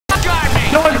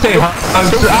me!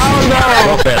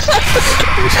 Oh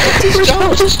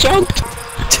no! Just jumped!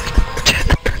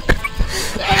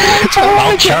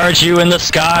 I'll charge you in the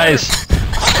skies!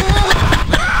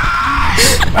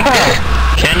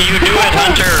 Can you do it,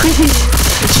 Hunter?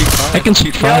 I can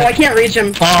shoot fire. No, I can't reach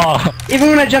him. Oh. Even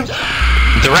when I jump.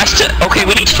 The rest okay,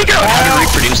 we need to figure out how to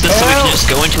reproduce this so we can just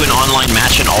go into an online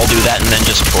match and all do that and then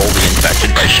just troll the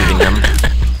infected by shooting them.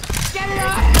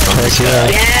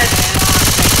 Yes!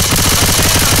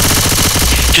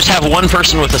 Just have one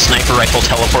person with a sniper rifle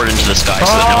teleport into the sky so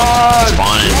that no one can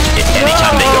spawn and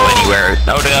anytime they go anywhere.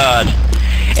 Oh god.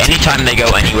 Anytime they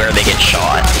go anywhere they get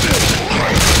shot.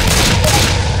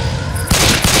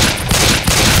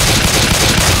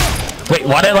 Wait,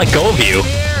 why'd I let go of you?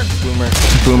 Boomer.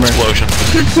 Explosion.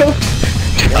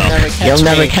 You'll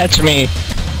never catch me.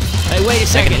 Hey, wait a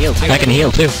second. I can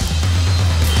heal too.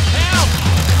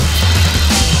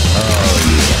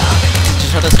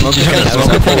 Just try to smoke Did you try to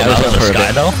smoke the thing out of the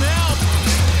sky though?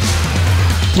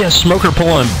 Yeah, smoker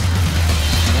pull him.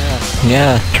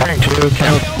 Yeah. Trying to. It'll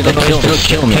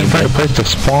kill me. Can't find a place to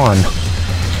spawn.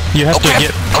 You have to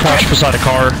get crashed beside a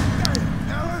car.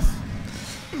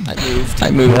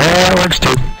 I moved. Yeah, that works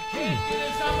too.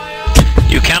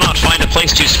 You cannot find a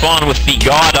place to spawn with the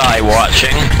god eye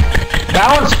watching.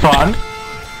 That was fun.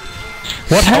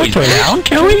 What happened? Down?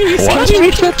 Can we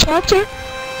reach that chapter?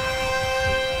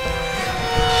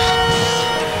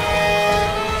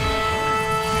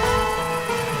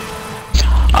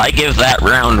 I give that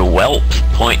round whelp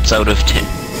points out of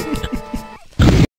 10.